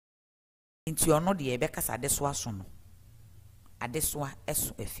Into ono de ebeka sa adesoa so no. Adesoa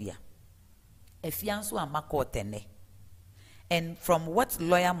eso Afia. Afia nso ama court ene. And from what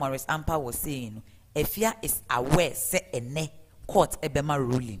lawyer Morris Ampa was saying, Afia is aware say ene court ebema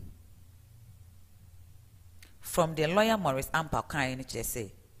ruling. From the lawyer Morris Ampa kind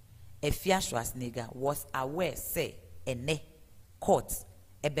say Afia Schwarzneggar was aware say ene court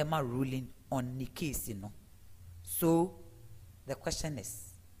ebema ruling on the case, you know. So the question is,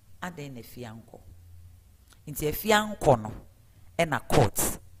 are they in Afia anko? Into Afia anko no, and a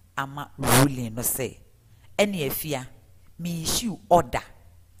court ama ruling no say any Afia me issue order,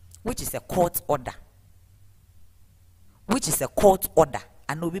 which is a court order,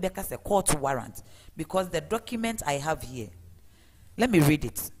 and no be because a court warrant, because the document I have here, let me read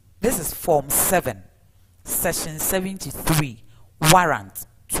it. This is Form 7, Section 73, warrant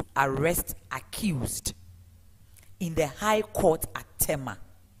to arrest accused in the High Court at Tema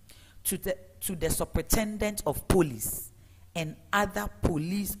to the Superintendent of Police and other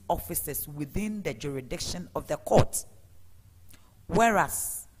police officers within the jurisdiction of the court.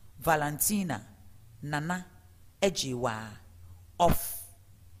 Whereas Valentina Nana Ejiwa of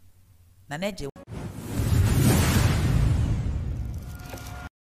Nana Ejiwa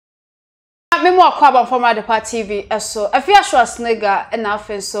Memo akwaba former Depa TV eso Afia Schwarzneggar na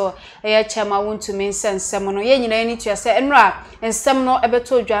afen so Chairman Wuntumi nsem no ye nyina ni tua se enra nsem no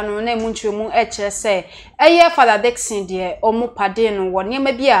ebeto odwano na emunchiremu kire se Father Dixon de omo pade no wo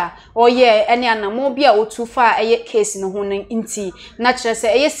niam bia oye ene anamo bia otufa case no ho nti na kire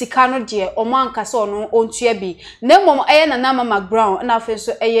se sika no de omo ankasa ono ontua bi na mom na Mama Brown na afen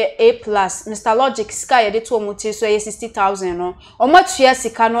so A+ Mr Logic sky de to omo ti so 60,000 no omo tua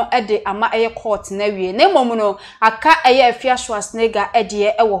sika no de ama court na wie na mom no aka Afia Schwarzneggar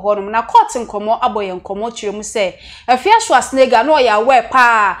de wo honom na court nkomo aboye nkomo kiremu se Afia Schwarzneggar no ya we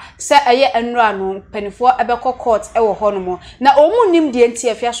pa se enra no penifo ebeko court wo honom na omunim de nti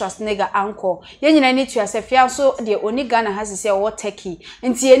Afia Schwarzneggar anko ye nyina ni tua se Afia so de oni Ghana hasise wo Turkey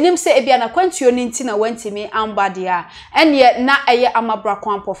nti enim se ebia na kwantuo ni nti na wantimi ambade a enye na amabra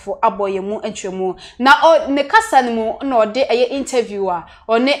kwampofo aboye mu antwemu na ne kasa mu na ode interviewer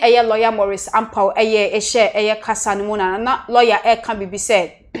one lawyer Morris Ampa share kasa ni mu na lawyer can be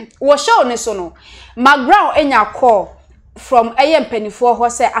said wo show ne so no Brown enya call from penifo ho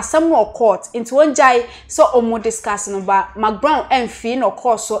say asem no court into one jai so omo discuss no ba Brown emfi no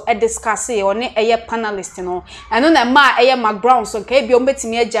course so discuss e one panelist no eno na ma Brown so ka bi o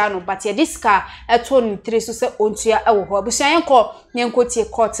betimi agya no but ye diska eto ni tire so se ontua e wo ho abusuan yenko tie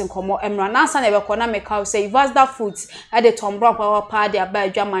court nkomo emra na ansa na be ko na make say Vazda Foods the Tom Brown power party aba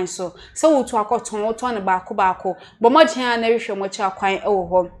adwaman so wotu akoton wotu ne ba ko bo modhan na hwehwe mo cha kwan e wo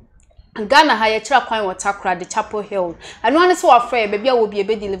ho Ghana ha ye kira kwan watakra the Chapel Hill anu ane so afre baby a wo bi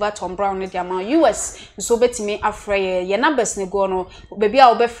be deliver Tom Brown ne dia ma US so betimi afre ye numbers ne go no baby a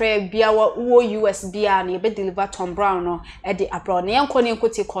wo be frɛ bia wo US bia na ye be deliver Tom Brown no e de abroad ne yenko ne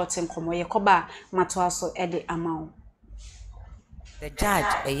nkoti court nkomo ye koba mato aso e de amawo. The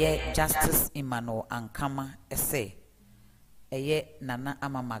judge Justice Emmanuel Ankama say Nana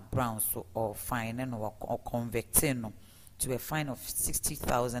Ama Brown so or fine no or convicting no to a fine of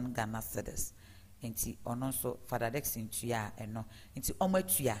 60,000 Ghana cedis. Inti also Father Dixon tuya no inti omo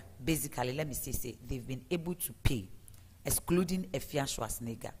tuya basically let me say they've been able to pay excluding Afia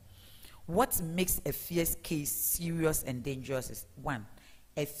Schwarzneggar. What makes Afia's case serious and dangerous is one,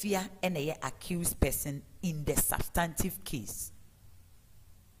 Afia and accused person in the substantive case.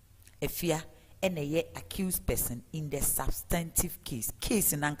 Afia and accused person in the substantive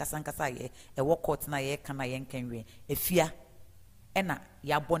case in Ankasankasa ye a walk court na ye kana yen kenwe Afia ena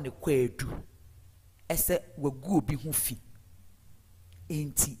ya bone kwedu ese wegu obi hu fi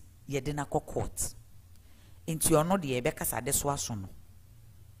enti ye de na court enti ono de ye beka sa adeso aso no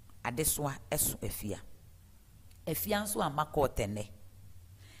adeso eso Afia nso ama court ene.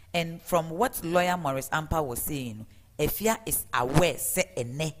 And from what lawyer Morris Ampa was saying, Afia is aware say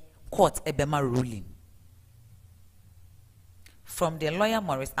ene court ebema ruling. From the lawyer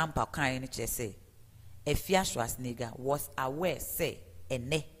Morris Ampa kind say Afia Schwarzneggar was aware say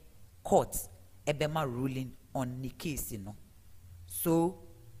ene court ebema ruling on the case, you know. So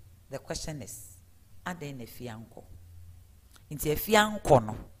the question is, are they in Afia anko? Into Afia anko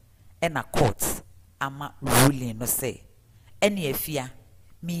no ena court ama ruling no say any Afia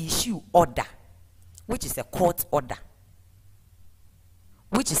me issue order, which is a court order.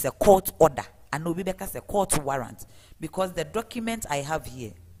 And no be because a court warrant, because the document I have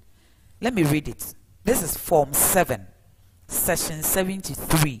here, let me read it. This is Form 7, Section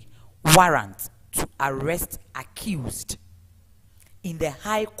 73, warrant to arrest accused in the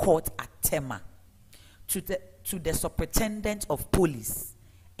High Court at Tema to the Superintendent of Police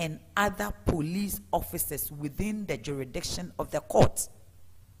and other police officers within the jurisdiction of the court.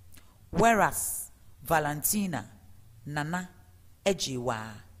 Whereas Valentina Nana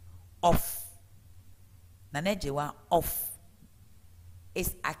Ejiwa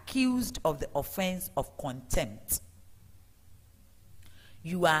is accused of the offense of contempt.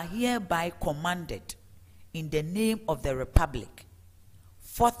 You are hereby commanded in the name of the Republic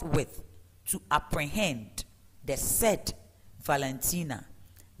forthwith to apprehend the said Valentina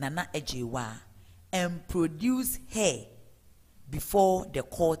Nana Ejiwa and produce her before the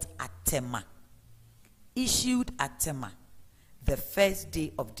court at Tema, issued at Tema the 1st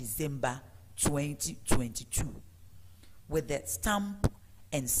day of December 2022, with the stamp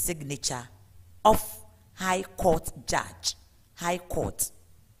and signature of High Court Judge, High Court,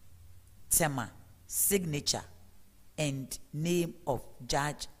 Tema, signature, and name of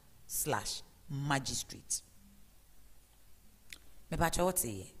Judge/Magistrate.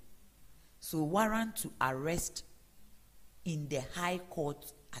 So warrant to arrest in the High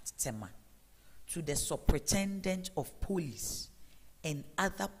Court at Tema to the Superintendent of Police and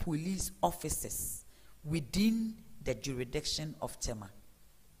other police officers within the jurisdiction of Tema.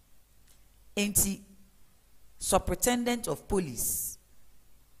 Enti Superintendent of Police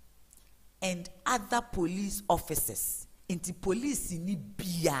and other police officers. Enti police ni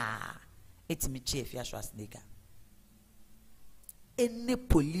biya. Eti mi Afia Schwarzneggar. Any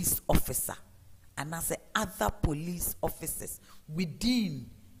police officer and as other police officers within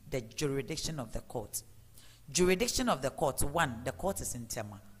the jurisdiction of the court. Jurisdiction of the court: 1, the court is in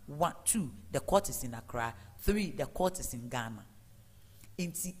Tema. 2, the court is in Accra. 3, the court is in Ghana.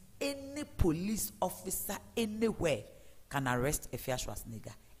 Into any police officer anywhere can arrest Afia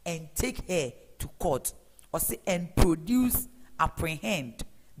Schwarzneggar and take her to court, or say and produce, apprehend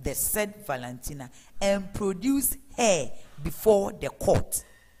the said Valentina and produce her before the court.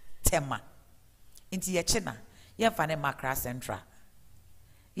 Tema. Into Yechena, Yemfane Makra Central.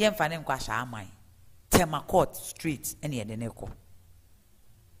 Yemfane Kwasha Amai. Tema Court Street, any Edeneko.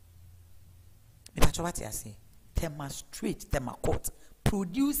 What I say? Tema Street, Tema Court.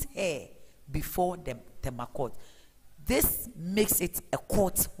 Produce her before the Tema Court. This makes it a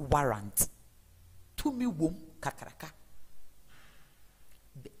court warrant. To me, womb kakaraka.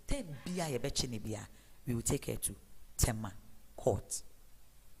 Ten bia yebechinibia, we will take her to Tema Court.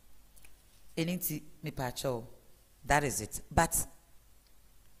 Eniti mi pacho, that is it. But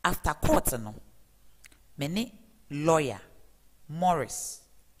after court, no, many lawyer Morris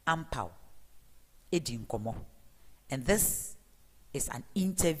Ampao Edin Komo, and this is an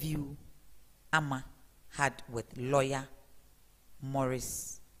interview Ama had with lawyer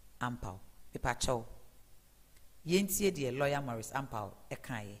Morris Ampao. Mi pacho, yentie the lawyer Morris Ampao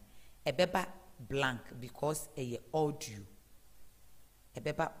ekaye ebeba blank because a audio.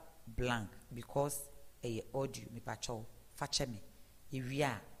 Ebeba blank because a audio. Mi pacho fache me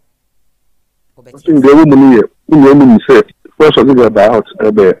iria. In the woman here, who say, first of all, about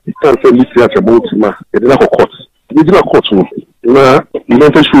you can't say this at about ma. It is not a court. It is not a court. Na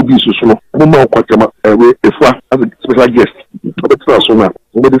United Showbiz so no more kwatema if as a special guest. But so now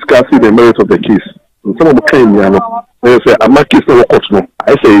we discuss the merit of the case. Some of the claim they say I'm not case no court no.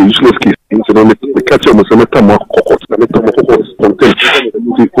 I say useless case. So the catch them say make more court. Na make more court contempt.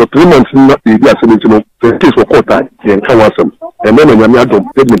 For 3 months not the assembly no. The case for court and can was and then when I don't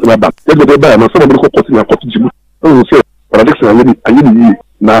get me back. Let me buy no some of the court in court jibu. So say but this I need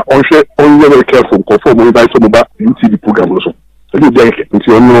na only very careful conform with by some about UTV program also. So you get into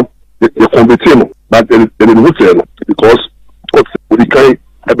the competition but there is no because court we carry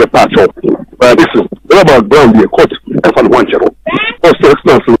a patch up. But this is about ground the court and one channel.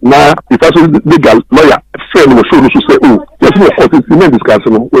 Now if I say legal lawyer friend will show you say oh yes no court is in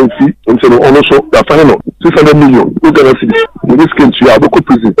discussion when see and also the final 600 million in this case you have local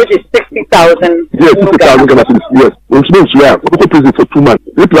prison which is 60,000. yes 60,000 Ghana cedis yes which means you have local prison for 2 months.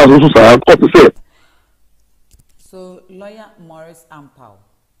 This plus also say court to say. So lawyer Morris Ampao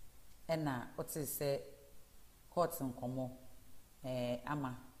and what is say court in Komo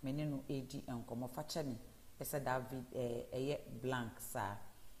ama menino AD and Komo Fachemi said David blank sir,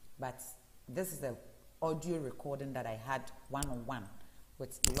 but this is the audio recording that I had one-on-one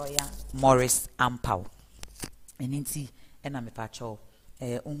with lawyer Morris Ampao. And inti ena me pacho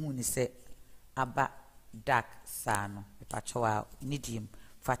unhu ni se aba dark sano me pacho a nidim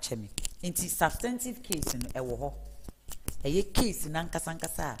fachemi. Inti substantive case no ewo ho. Eye case na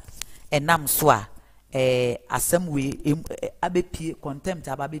nkasa enam so a asem we abepie contempt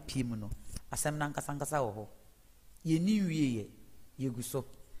ababepie mu no asem na nkasa wo ho. Ye ni wiye yeguso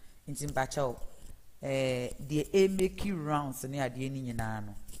nti mpacha o the make rounds ne ade ni nyina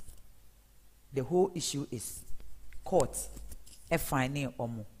no the whole issue is court finding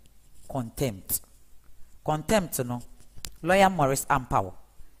omo contempt no lawyer Morris Ampaw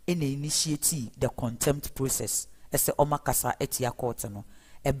initiate the contempt process ese omakasa etia court no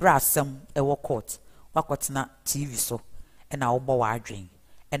ebra asem ewo court wakotena TV so na obo wa adwen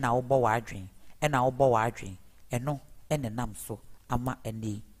na obo wa adwen na obo wa adwen eno enenam so ama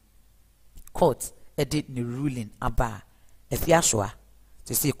ene court edit the ruling aba Afia Schwarzneggar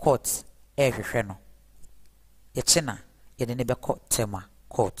to see court ehwehwe no ye chena ye de ne be tema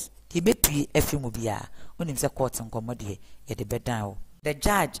court ti betui afimu bia onim se court nkomode ye de bedan o the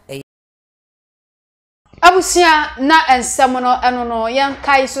judge abusia na ensem no eno no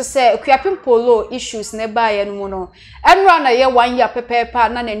yankai so se kuapim polo issues ne ba ye no mu no enra na ye 1 year pepepa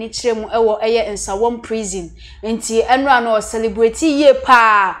na nani kiremu ewo eye ensawom prison enti enra no celebrate ye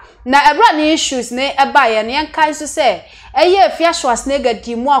pa na ebra ni issues ne eba ye no yankai so se eye Afia Schwarzneggar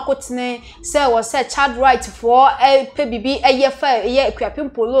di mu akotene se wo se child right for pe bibi eye fa eye kuapim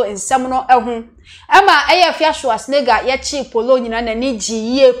polo ensem no ehu ama eye Afia Schwarzneggar ye chi polo nyina na ni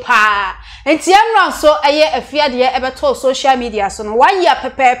giye pa enti enra so eye Afia de ebeto social media so no 1 year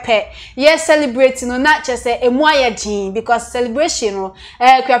pepepe ye celebrate no na chese emu aye din because celebration no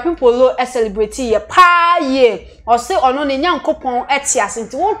kuapim polo celebrate ye pa ye o se ono ne nyankopon etiase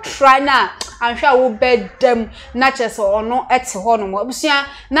nti wo try na anhwa wo bedam na chese ono eti ho no abusia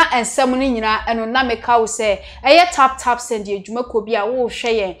na ensem ni nyina eno na meka wo se eye tap send ye dwuma ko bi a wo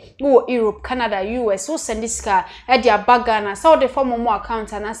hwe ye wo Europe Canada US wo send sika e dia bagana so de form mo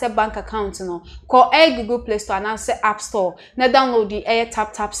account na se bank account no ko Google Play Store na se App Store na download the eye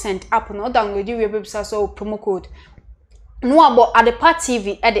tap send app no download the website so promo code no abo Adepa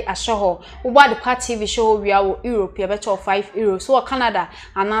TV e de asho wo Adepa TV show we are Europe e be cho €5 so Canada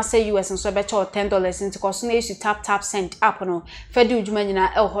and say US so be cho $10 into cost na use tap send app no fedi udwuma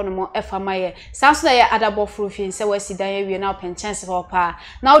nyina e ho no mo e fa maye sanso na ye adabo frufin se wasi dan ye na open chance for pa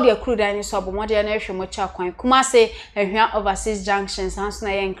na wo de akuru dan so abo modern na ehwe mo cha kwan kuma se ehwa overseas junction sanso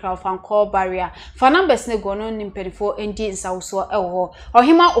na ye nkra fan call barrier fa numbers ne go no nimpedifo endi nsawso e ho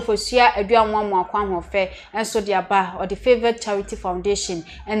ohima ofosua aduanwa mo akwa ho fe enso de aba o de favorite charity foundation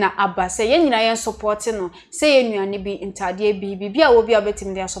and aba say yen nyina yen support no say yen nuane bi intade bi bibia wo bia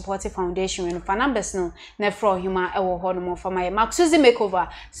betim dia support foundation when fa numbers no na fro hima e wo ho no mo fa my Maxuzi makeover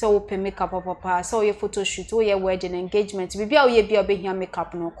so wo pe makeup papa so ye photo shoot wo ye wedding engagement bibia wo ye bia obehia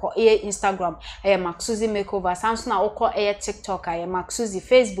makeup no ko e Instagram e Maxuzi makeover samso na wo ko e TikTok e Maxuzi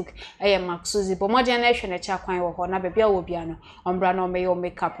Facebook e Maxuzi bo modern na hwe na cha kwan wo ho na bibia wo bia no ombra no me yo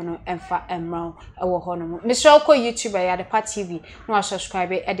makeup no emfa emra e wo ho no mo Mr. Oko YouTube ya Adepa TV no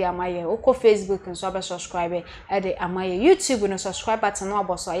subscribe e de amaye oko Facebook nso abe subscribe e de amaye YouTube no subscribe button no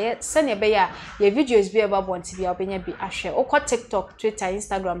aboso ye sene be ya ye videos bi e ba bonti bi obenya bi ahwe oko TikTok Twitter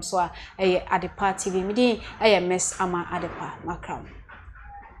Instagram so e Adepa TV midi e Miss Ama Adepa Makram.